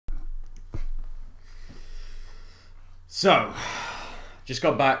So, just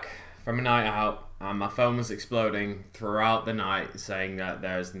got back from a night out and my phone was exploding throughout the night saying that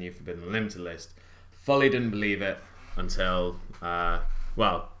there's the new Forbidden Unlimited list. Fully didn't believe it until,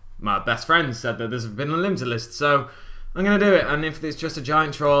 well, my best friend said that there's a Forbidden Unlimited list, so I'm going to do it. And if it's just a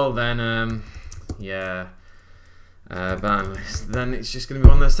giant troll, then, yeah, Banlist, then it's just going to be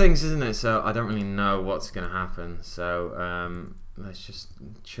one of those things, isn't it? So I don't really know what's going to happen. So let's just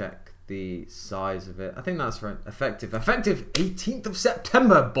check the size of it. I think that's right. Effective 18th of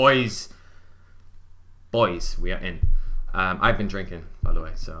September, boys. Boys, we are in. I've been drinking, by the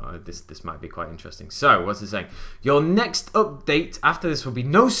way, so this might be quite interesting. So, what's it saying? Your next update after this will be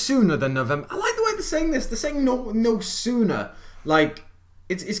no sooner than November. I like the way they're saying this. They're saying no sooner. Like,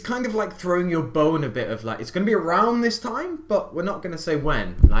 it's kind of like throwing your bone a bit of like, it's going to be around this time, but we're not going to say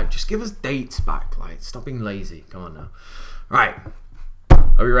when. Like, just give us dates back. Like, stop being lazy. Come on now. Right.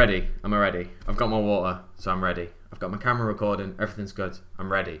 Are we ready? I'm ready. I've got my water, so I'm ready. I've got my camera recording. Everything's good.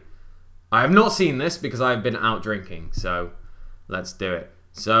 I'm ready. I have not seen this because I've been out drinking, so let's do it.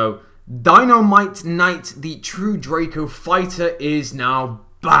 So, Dynamite Knight, the True Draco fighter, is now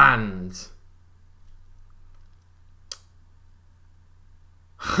banned.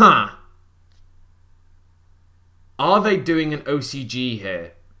 Huh. Are they doing an OCG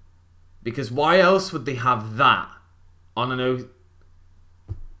here? Because why else would they have that on an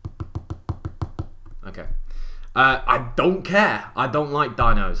Okay. I don't care. I don't like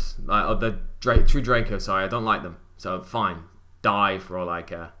dinos. Or the True Draco, sorry. I don't like them. So, fine. Die for all I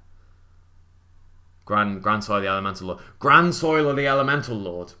care. Grand Soil of the Elemental Lord. Grand Soil of the Elemental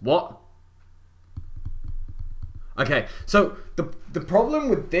Lord. What? Okay, so the problem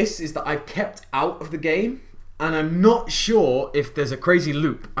with this is that I've kept out of the game, and I'm not sure if there's a crazy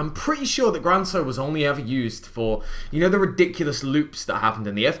loop. I'm pretty sure that Grand Soil was only ever used for, you know, the ridiculous loops that happened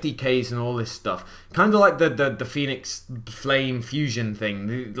in the FDKs and all this stuff. Kind of like the Phoenix Flame Fusion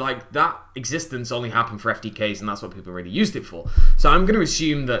thing. Like, that existence only happened for FDKs, and that's what people really used it for. So I'm going to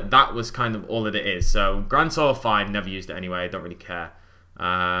assume that that was kind of all that it is. So Grand Soil, fine, never used it anyway, I don't really care.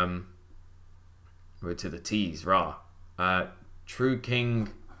 We're to the T's, rah. True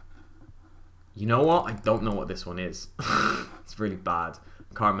King... You know what? I don't know what this one is. It's really bad.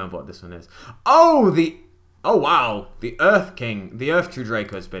 I can't remember what this one is. Oh, oh wow. The Earth King. The Earth True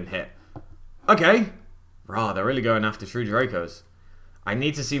Draco has been hit. Okay. Rah, they're really going after True Dracos. I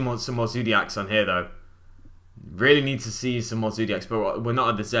need to see some more Zodiacs on here, though. Really need to see some more Zodiacs, but we're not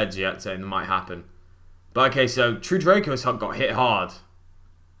at this edge yet, so it might happen. But okay, so True Dracos got hit hard.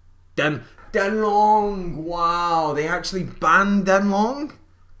 Denlong. Wow, they actually banned Denlong?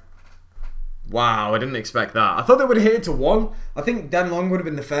 Wow, I didn't expect that. I thought they would hit it to 1. I think Denlong would have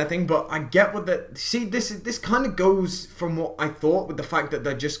been the fair thing, but I get what the... See, this kind of goes from what I thought with the fact that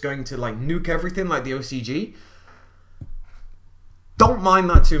they're just going to, like, nuke everything like the OCG. Don't mind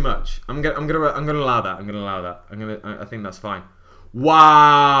that too much. I'm gonna allow that. I think that's fine.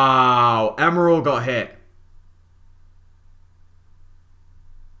 Wow, Emerald got hit.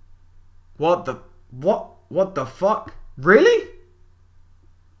 What the fuck? Really?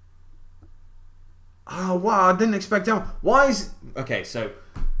 Oh, wow, I didn't expect that. Why is... Okay, so...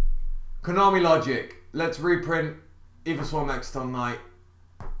 Konami logic. Let's reprint Evil Swarm Exton Knight.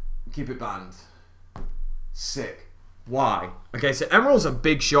 Keep it banned. Sick. Why? Okay, so Emerald's a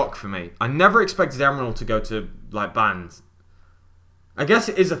big shock for me. I never expected Emerald to go to, like, banned. I guess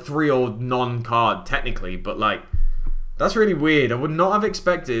it is a 3 or non-card, technically, but, like... That's really weird. I would not have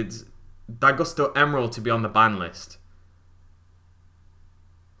expected Dagosto Emerald to be on the ban list.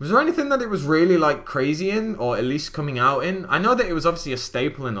 Was there anything that it was really, like, crazy in, or at least coming out in? I know that it was obviously a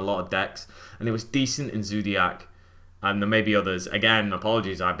staple in a lot of decks, and it was decent in Zodiac, and there may be others. Again,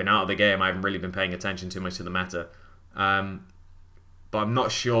 apologies, I've been out of the game, I haven't really been paying attention too much to the meta. But I'm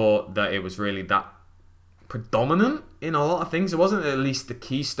not sure that it was really that predominant in a lot of things. It wasn't at least the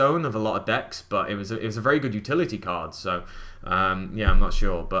keystone of a lot of decks, but it was a very good utility card, so, yeah, I'm not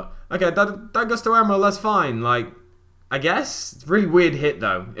sure. But, okay, that goes to Emerald, that's fine, like... I guess. It's a really weird hit,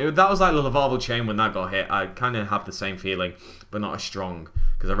 though. That was like the Lavarval Chain when that got hit. I kind of have the same feeling, but not as strong,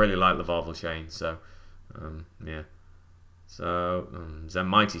 because I really like Lavarval Chain, so, yeah. So, Zen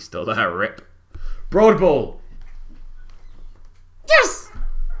Mighty's still there, rip. Broad Bull! Yes!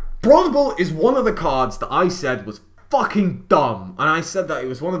 Broad Bull is one of the cards that I said was fucking dumb, and I said that it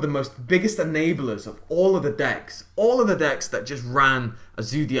was one of the most biggest enablers of all of the decks. All of the decks that just ran a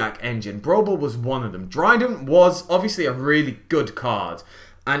Zodiac engine. Broad Bull was one of them. Dryden was obviously a really good card,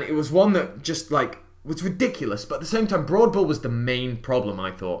 and it was one that just, like, was ridiculous, but at the same time, Broad Bull was the main problem,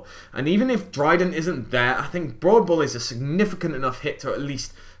 I thought. And even if Dryden isn't there, I think Broad Bull is a significant enough hit to at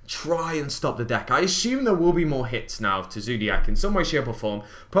least try and stop the deck. I assume there will be more hits now to Zodiac in some way, shape or form.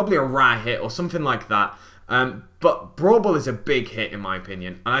 Probably a rare hit or something like that. But Brawl Ball is a big hit in my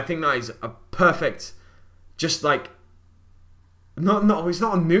opinion. And I think that is a perfect, just like, it's not a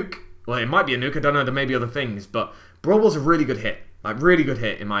nuke. Well, it might be a nuke, I don't know, there may be other things. But Brawl Ball's a really good hit. Like, really good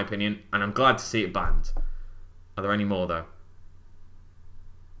hit in my opinion. And I'm glad to see it banned. Are there any more though?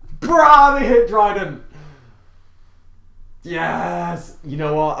 Bruh, they hit Dryden! Yes! You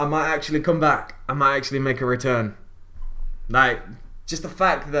know what? I might actually come back. I might actually make a return. Like, just the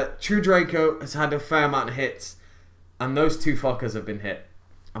fact that True Draco has had a fair amount of hits and those two fuckers have been hit.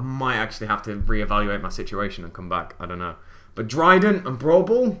 I might actually have to reevaluate my situation and come back. I don't know. But Dryden and Brawl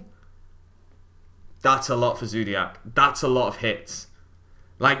Ball, that's a lot for Zodiac. That's a lot of hits.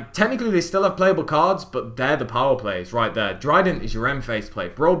 Like, technically they still have playable cards, but they're the power plays right there. Dryden is your end-phase play.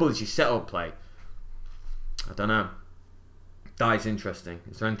 Brawl Ball is your setup play. I don't know. That is interesting.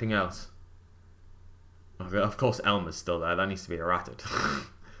 Is there anything else? Of course Elmer's still there. That needs to be errated.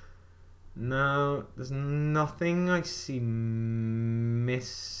 No, there's nothing I see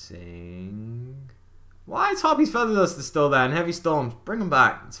missing. Why is Harpy's Feather Duster still there and Heavy Storms? Bring them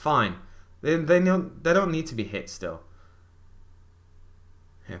back. It's fine. They don't need to be hit still.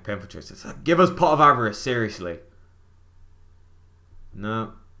 Yeah, Painful Choices. Give us Pot of Avarice, seriously.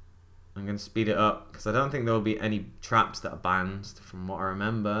 No. I'm going to speed it up because I don't think there will be any traps that are banned from what I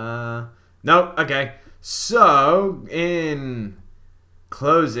remember. No, okay. So, in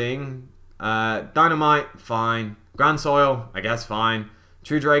closing, Dynamite, fine. Grand Soil, I guess, fine.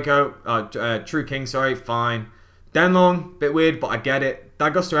 True Draco, True King, sorry, fine. Denlong, bit weird, but I get it.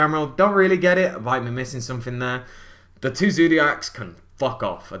 Daguster Emerald, don't really get it. I might be missing something there. The two Zodiacs can fuck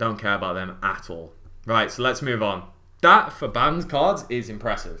off. I don't care about them at all. Right, so let's move on. That, for banned cards, is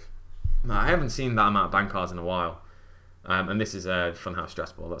impressive. I haven't seen that amount of banned cards in a while. And this is a Funhouse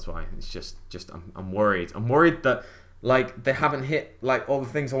Stress Ball, that's why. It's just I'm worried. I'm worried that, like, they haven't hit, like, all the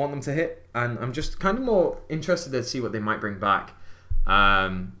things I want them to hit. And I'm just kind of more interested to see what they might bring back.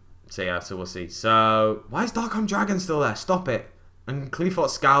 So yeah, so we'll see. So, why is Darkholm Dragon still there? Stop it. And Cleafort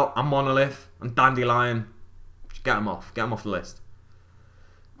Scout, and Monolith, and Dandelion. Just get them off. Get them off the list.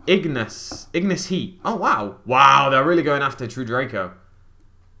 Ignis Heat. Oh, wow. Wow, they're really going after True Draco.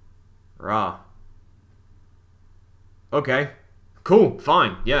 Rah. Okay. Cool.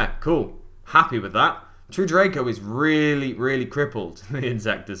 Fine. Yeah, cool. Happy with that. True Draco is really, really crippled. The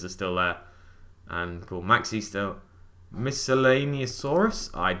Insectors are still there. And cool. Maxi still.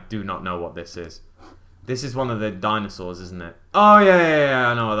 Miscellaneousaurus? I do not know what this is. This is one of the dinosaurs, isn't it? Oh, yeah,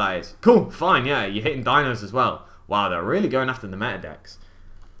 I know what that is. Cool. Fine, yeah. You're hitting dinos as well. Wow, they're really going after the meta decks.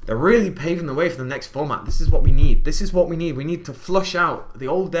 They're really paving the way for the next format. This is what we need. This is what we need. We need to flush out the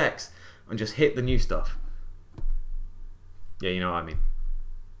old decks and just hit the new stuff. Yeah, you know what I mean.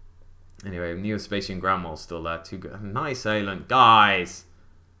 Anyway, Neospatian Grandmal's still there. Too good. Nice Ailent. Guys.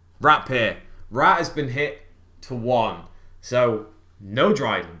 Rat here. Rat has been hit to 1. So, no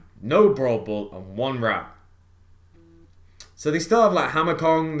Dryden, no Brawl Ball, and 1 Rat. So they still have like Hammer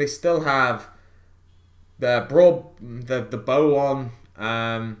Kong. They still have the the bow on.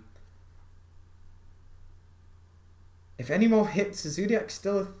 If any more hits, is Zodiac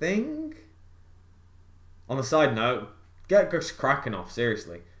still a thing? On the side note, get Kraken off,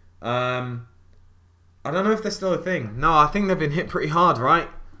 seriously. I don't know if they're still a thing. No, I think they've been hit pretty hard, right?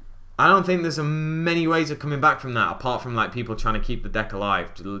 I don't think there's many ways of coming back from that, apart from like people trying to keep the deck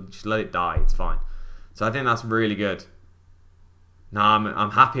alive. Just let it die, it's fine. So I think that's really good. No,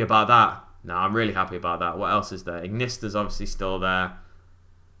 I'm happy about that. No, I'm really happy about that. What else is there? Ignista's obviously still there.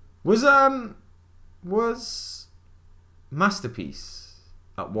 Was Masterpiece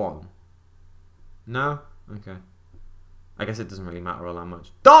at 1? No? Okay. I guess it doesn't really matter all that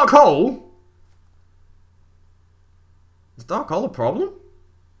much. Dark Hole? Is Dark Hole a problem?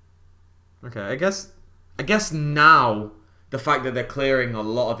 Okay, I guess now the fact that they're clearing a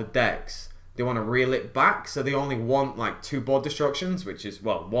lot of the decks, they want to reel it back, so they only want like 2 board destructions, which is,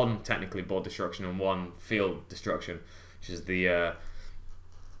 well, 1 technically board destruction and 1 field destruction, which is the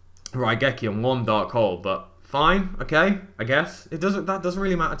Raigeki and 1 Dark Hole, but fine, okay, I guess. That doesn't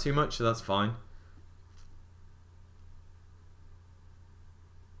really matter too much, so that's fine.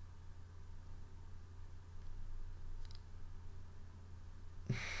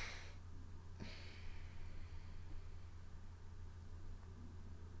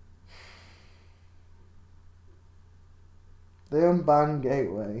 They unbanned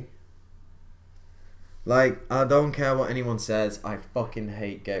Gateway. Like, I don't care what anyone says. I fucking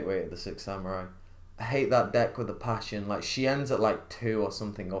hate Gateway at the 6th Samurai. I hate that deck with a passion. Like, she ends at like 2 or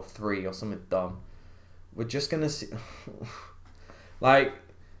something, or 3 or something dumb. We're just gonna see. Like,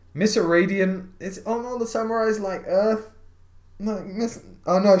 Miss Radiant. It's on all the samurais like Earth. No,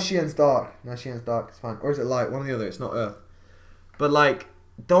 oh no, Xian's dark. No, Xian's dark. It's fine. Or is it light? One or the other. It's not Earth. But like,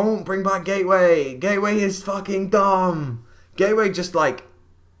 don't bring back Gateway. Gateway is fucking dumb. Gateway just like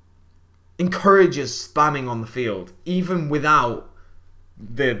encourages spamming on the field, even without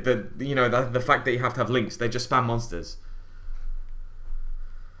the fact that you have to have links. They just spam monsters.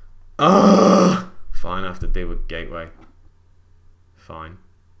 Ugh. Fine, I have to deal with Gateway. Fine.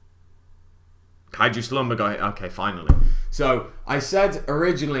 Kaiju Slumber got hit. Okay, finally. So, I said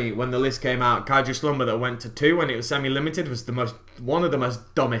originally when the list came out, Kaiju Slumber that went to 2 when it was semi-limited was one of the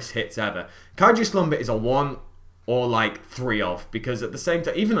most dumbest hits ever. Kaiju Slumber is a 1 or like 3 of, because at the same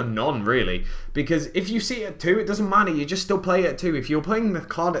time, even a none really, because if you see it at 2, it doesn't matter, you just still play it at 2. If you're playing the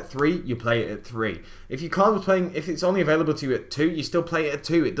card at 3, you play it at 3. If your card was playing, if it's only available to you at 2, you still play it at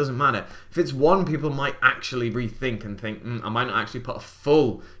 2, it doesn't matter. If it's 1, people might actually rethink and think, I might not actually put a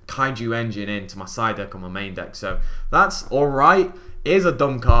full Kaiju engine into my side deck or my main deck. So that's alright. It is a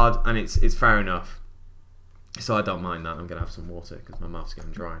dumb card, and it's fair enough. So I don't mind that. I'm going to have some water because my mouth's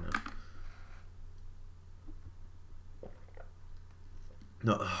getting dry now.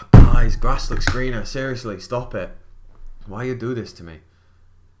 No, oh, guys, grass looks greener. Seriously, stop it. Why you do this to me?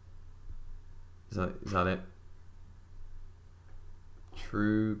 Is that it?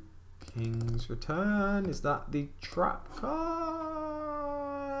 True King's Return. Is that the trap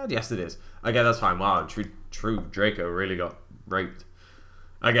card? Yes, it is. Okay, that's fine. Wow, True Draco really got raped.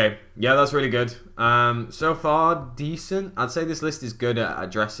 Okay, yeah, that's really good. So far, decent. I'd say this list is good at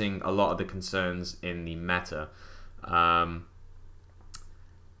addressing a lot of the concerns in the meta.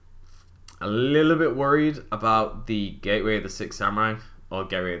 A little bit worried about the Gateway of the Six Samurai, or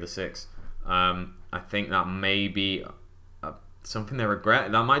Gateway of the Six. I think that may be something they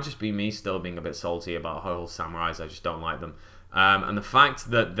regret. That might just be me still being a bit salty about whole samurais. I just don't like them. And the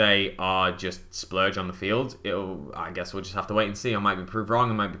fact that they are just splurge on the field, I guess we'll just have to wait and see. I might be proved wrong,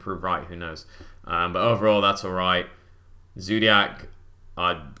 I might be proved right, who knows. But overall, that's alright. Zodiac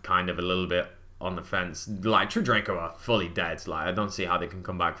are kind of a little bit on the fence. Like, True Draco are fully dead. Like, I don't see how they can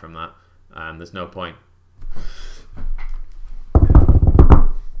come back from that. There's no point.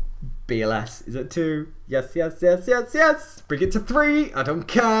 BLS is at 2. Yes, yes, yes, yes, yes. Bring it to 3. I don't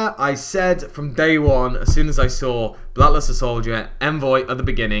care. I said from day one, as soon as I saw Blackluster Soldier, Envoy at the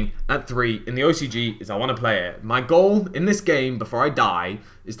beginning, at 3, in the OCG, is I want to play it. My goal in this game, before I die,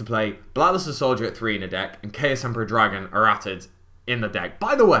 is to play Blackluster Soldier at 3 in a deck, and Chaos Emperor Dragon errated in the deck.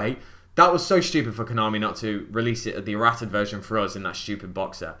 By the way, that was so stupid for Konami not to release it at the errated version for us in that stupid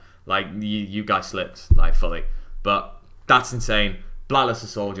box set. Like, you guys slipped, like, fully. But that's insane. Blackluster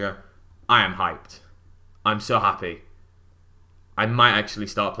Soldier, I am hyped. I'm so happy. I might actually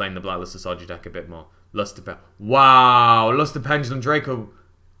start playing the Blackluster Soldier deck a bit more. Wow, Luster Pendulum Draco.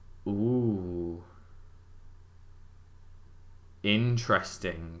 Ooh.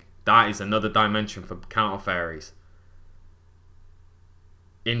 Interesting. That is another dimension for counter fairies.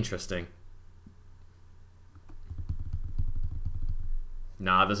 Interesting.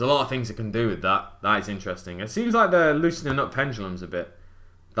 Nah, there's a lot of things it can do with that. That is interesting. It seems like they're loosening up pendulums a bit.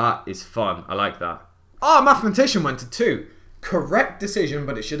 That is fun. I like that. Oh, Mathematician went to 2. Correct decision,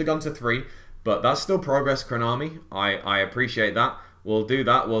 but it should have gone to 3. But that's still progress, Konami. I appreciate that. We'll do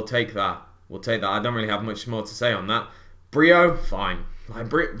that. We'll take that. We'll take that. I don't really have much more to say on that. Brio, fine.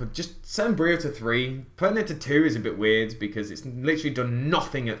 Like, just send Brio to 3. Putting it to 2 is a bit weird because it's literally done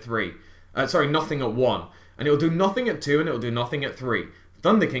nothing at 3. Sorry, nothing at 1. And it'll do nothing at 2 and it'll do nothing at 3.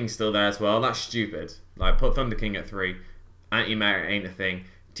 Thunder King's still there as well. That's stupid. Like, put Thunder King at 3. Anti-Merit ain't a thing.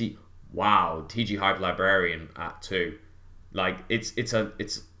 Wow, TG Hype Librarian at 2. Like, it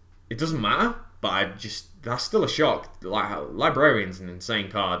doesn't matter, but that's still a shock. Like, Librarian's an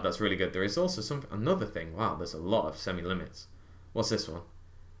insane card. That's really good. There is also another thing. Wow, there's a lot of semi-limits. What's this one?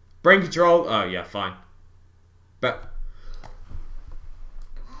 Brain Control. Oh yeah, fine. But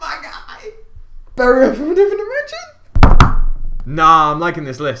my guy, Barrier from a Different Dimension. Nah, I'm liking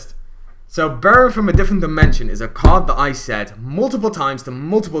this list. So, Barrier from a Different Dimension is a card that I said multiple times to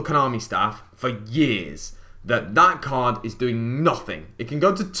multiple Konami staff for years that card is doing nothing. It can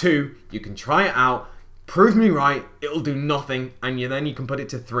go to 2, you can try it out, prove me right, it'll do nothing, and then you can put it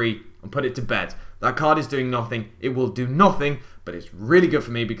to 3 and put it to bed. That card is doing nothing, it will do nothing, but it's really good for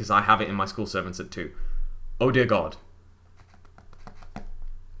me because I have it in my school servants at 2. Oh dear God.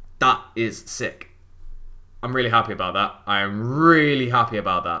 That is sick. I'm really happy about that. I am really happy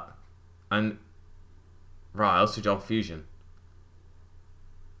about that. And, right, also Job Fusion.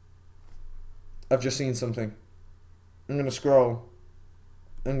 I've just seen something. I'm going to scroll.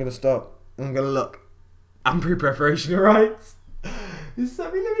 I'm going to stop. I'm going to look. I'm pre-preparation, alright? It's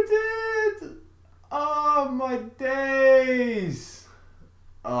semi-limited! Oh, my days!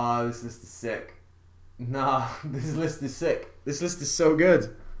 Oh, this list is sick. Nah, this list is sick. This list is so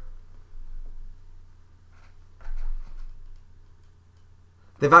good.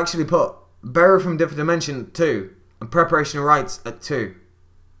 They've actually put Burial from Different Dimension 2 and Preparation of Rites at 2.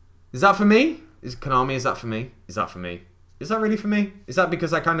 Is that for me? Is Konami, is that for me? Is that for me? Is that really for me? Is that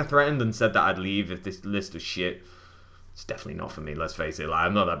because I kind of threatened and said that I'd leave if this list was shit? It's definitely not for me, let's face it. Like,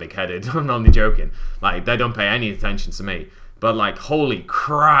 I'm not that big-headed. I'm only joking. Like, they don't pay any attention to me. But, like, holy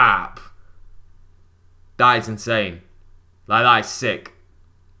crap. That is insane. Like, that is sick.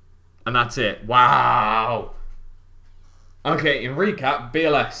 And that's it. Wow. Okay, in recap,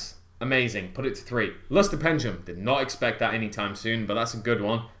 BLS. Amazing. Put it to 3. Luster Pendulum. Did not expect that anytime soon, but that's a good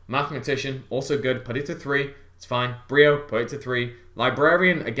one. Mathematician. Also good. Put it to 3. It's fine. Brio. Put it to 3.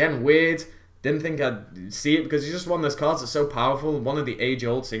 Librarian. Again, weird. Didn't think I'd see it because he's just one of those cards that's so powerful. One of the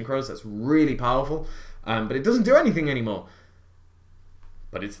age-old synchros that's really powerful. But it doesn't do anything anymore.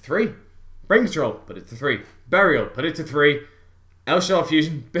 Put it to 3. Brain Control. Put it to 3. Burial. Put it to 3. L-Shell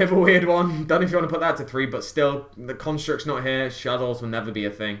Fusion. Bit of a weird one. Don't know if you want to put that to 3, but still, the construct's not here. Shadows will never be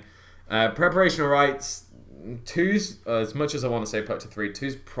a thing. Preparation of Rites. 2's, as much as I want to say put it to 3,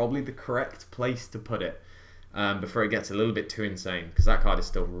 2's probably the correct place to put it. Before it gets a little bit too insane, because that card is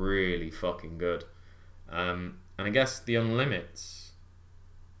still really fucking good. And I guess the Unlimits.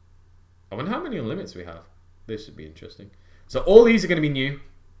 I wonder how many Unlimits we have. This should be interesting. So all these are going to be new.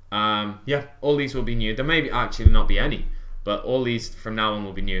 Yeah, all these will be new. There may actually not be any, but all these from now on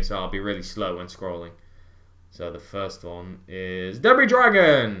will be new, so I'll be really slow when scrolling. So the first one is Debris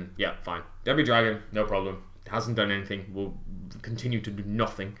Dragon. Yeah, fine. Debris Dragon, no problem. Hasn't done anything. Will continue to do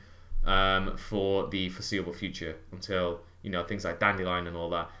nothing. For the foreseeable future until, you know, things like Dandelion and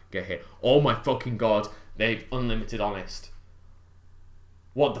all that get hit. Oh my fucking god, they've unlimited Honest.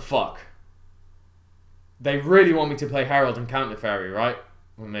 What the fuck? They really want me to play Herald and Counter Fairy, right?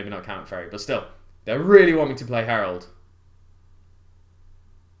 Well, maybe not Counter Fairy, but still. They really want me to play Herald.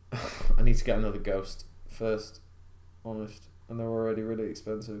 I need to get another Ghost first. Honest. And they're already really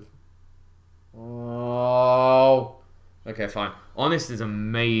expensive. Oh... Okay, fine. Honest is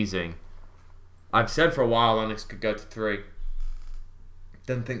amazing. I've said for a while Honest could go to 3.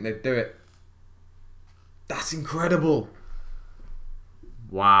 Didn't think they'd do it. That's incredible.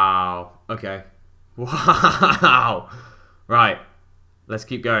 Wow. Okay. Wow. Right. Let's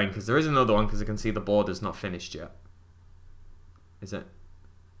keep going, because there is another one, because I can see the border's not finished yet. Is it?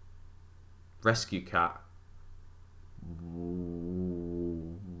 Rescue Cat.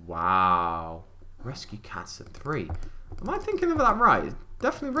 Wow. Rescue Cat's at 3. Am I thinking of that right? It's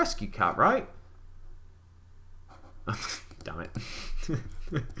definitely Rescue Cat, right? Damn it.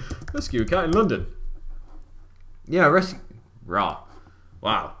 Rescue Cat in London. Yeah, Rescue... Raw.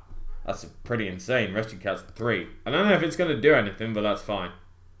 Wow. That's pretty insane. Rescue Cat's at 3. I don't know if it's going to do anything, but that's fine.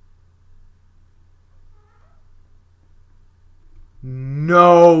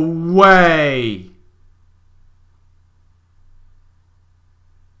 No way!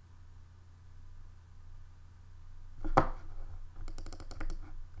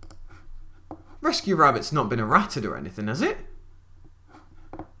 Rescue Rabbit's not been errated or anything, has it?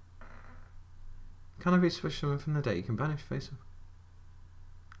 Can I be switched someone from the deck? You can banish face off.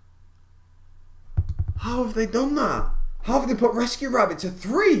 How have they done that? How have they put Rescue Rabbit to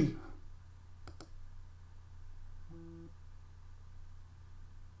 3?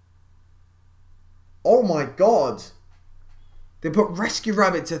 Oh my god. They put Rescue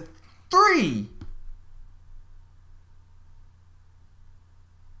Rabbit to 3?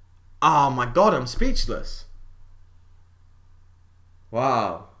 Oh my god, I'm speechless.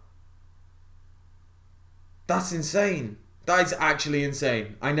 Wow. That's insane. That is actually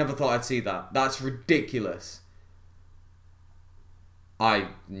insane. I never thought I'd see that. That's ridiculous. I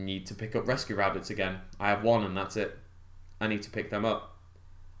need to pick up Rescue Rabbits again. I have 1 and that's it. I need to pick them up.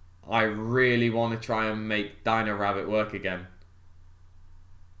 I really want to try and make Dino Rabbit work again.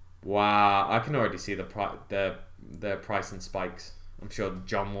 Wow. I can already see the price and spikes. I'm sure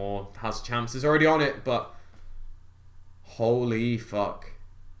John Moore has champs is already on it, but holy fuck.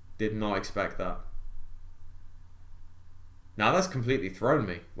 Did not expect that. Now that's completely thrown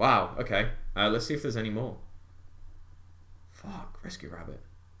me. Wow, okay. Let's see if there's any more. Fuck, Rescue Rabbit.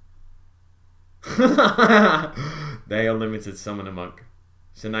 They unlimited Summon a Monk.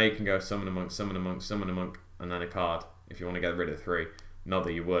 So now you can go Summon a Monk, Summon a Monk, Summon a Monk, and then a card if you want to get rid of 3. Not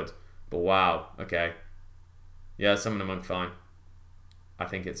that you would, but wow, okay. Yeah, Summon a Monk, fine. I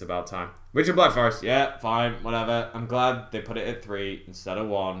think it's about time. Witcher Black Forest, yeah, fine, whatever. I'm glad they put it at 3 instead of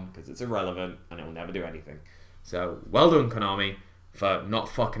 1 because it's irrelevant and it will never do anything. So, well done, Konami. for not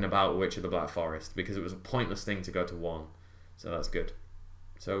fucking about Witch of the Black Forest, because it was a pointless thing to go to 1. So that's good.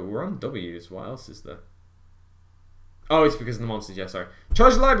 So we're on W's. What else is there? Oh, it's because of the monsters. Yeah, sorry.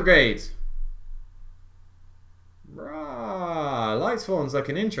 Charge the Light Brigade! Rah! Lightsworn's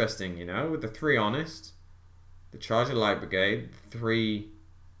looking interesting, you know, with the 3 Honest, the Charge of the Light Brigade, 3...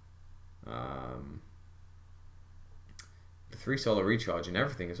 the 3 Solar Recharge and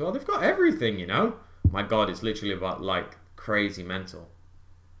everything as well. They've got everything, you know? My god, it's literally about, like, crazy mental.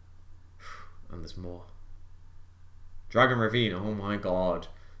 And there's more. Dragon Ravine, oh my god.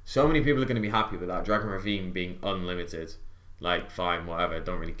 So many people are going to be happy with that. Dragon Ravine being unlimited. Like, fine, whatever.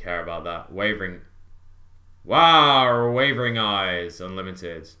 Don't really care about that. Wavering... Wow! Wavering Eyes,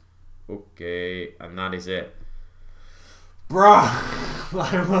 unlimited. Okay, and that is it. Bruh!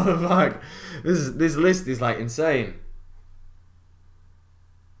 Like, what the fuck? This list is, like, insane.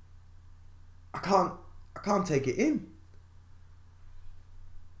 I can't take it in.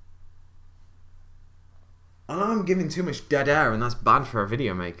 I know I'm giving too much dead air, and that's bad for a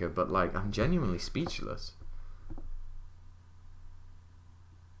video maker, but like, I'm genuinely speechless.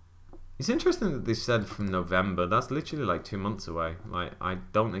 It's interesting that they said from November. That's literally like 2 months away. Like, I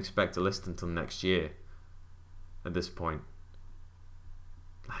don't expect a list until next year at this point.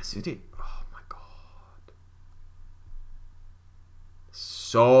 Oh my god.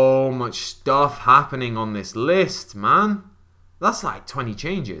 So much stuff happening on this list, man. That's like 20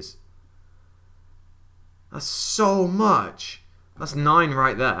 changes. That's so much. That's 9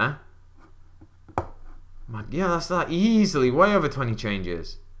 right there. Yeah, that's that easily. Way over 20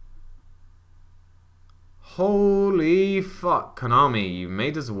 changes. Holy fuck. Konami, you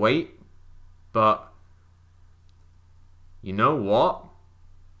made us wait. But you know what?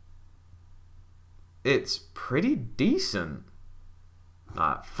 It's pretty decent.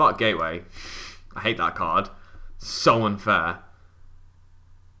 Fuck Gateway. I hate that card. So unfair.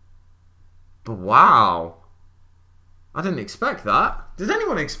 But wow. I didn't expect that. Did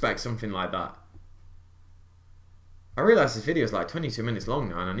anyone expect something like that? I realise this video is like 22 minutes long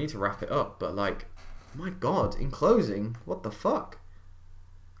now and I need to wrap it up, but like, my god, in closing, what the fuck?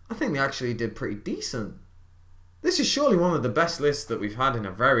 I think they actually did pretty decent. This is surely one of the best lists that we've had in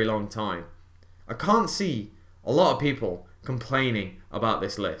a very long time. I can't see a lot of people complaining about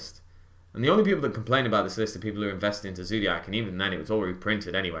this list. And the only people that complain about this list are people who invest into Zodiac, and even then it was already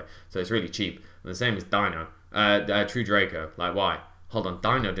printed anyway, so it's really cheap. And the same as Dino. True Draco. Like, why? Hold on,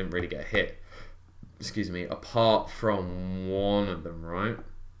 Dino didn't really get hit. Excuse me, apart from one of them, right?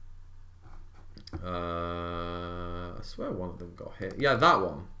 I swear one of them got hit. Yeah, that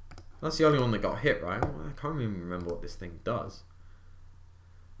one. That's the only one that got hit, right? I can't even remember what this thing does.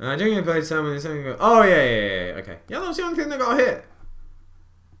 During the play time when this thing goes, oh yeah, okay. Yeah, that was the only thing that got hit.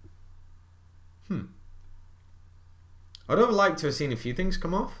 I'd have liked to have seen a few things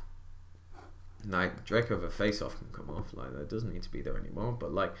come off. Like, Draco of a face-off can come off. Like, that doesn't need to be there anymore.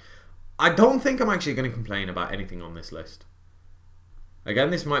 But, like, I don't think I'm actually going to complain about anything on this list. Again,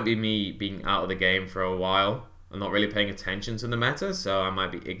 this might be me being out of the game for a while and not really paying attention to the meta, so I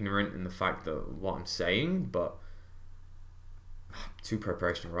might be ignorant in the fact that what I'm saying, but 2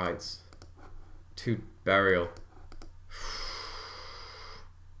 preparation rites, 2 burial.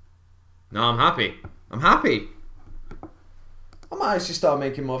 No, I'm happy. I'm happy. I might actually start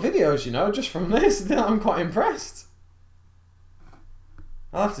making more videos, you know, just from this. I'm quite impressed.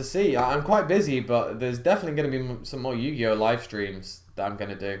 I'll have to see. I'm quite busy, but there's definitely going to be some more Yu-Gi-Oh! Live streams that I'm going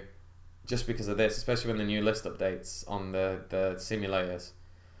to do. Just because of this, especially when the new list updates on the simulators.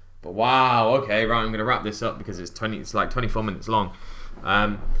 But wow, okay, right, I'm going to wrap this up because it's like 24 minutes long.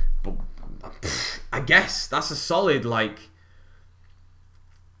 But I guess that's a solid, like,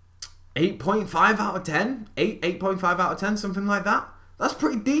 8.5 out of 10? 8.5 out of 10, something like that? That's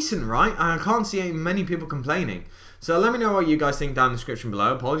pretty decent, right? And I can't see many people complaining. So let me know what you guys think down in the description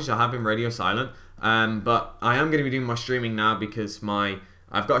below. Apologies, I have been radio silent. But I am going to be doing my streaming now because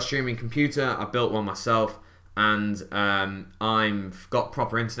I've got a streaming computer. I built one myself. And I've got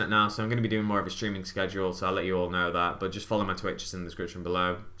proper internet now. So I'm going to be doing more of a streaming schedule. So I'll let you all know that. But just follow my Twitch. It's in the description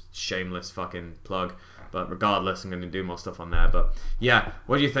below. Shameless fucking plug. But regardless, I'm going to do more stuff on there. But yeah,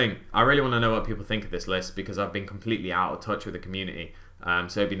 what do you think? I really want to know what people think of this list because I've been completely out of touch with the community.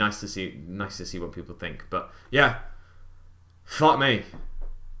 So it'd be nice to see what people think. But yeah, fuck me.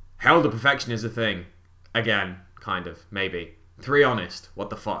 Hell to Perfection is a thing. Again, kind of, maybe. 3 Honest. What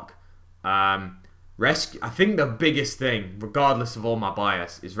the fuck? Rescue. I think the biggest thing, regardless of all my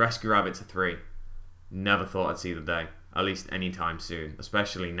bias, is Rescue Rabbit to 3. Never thought I'd see the day. At least anytime soon.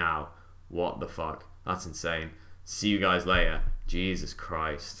 Especially now. What the fuck? That's insane. See you guys later. Jesus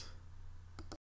Christ.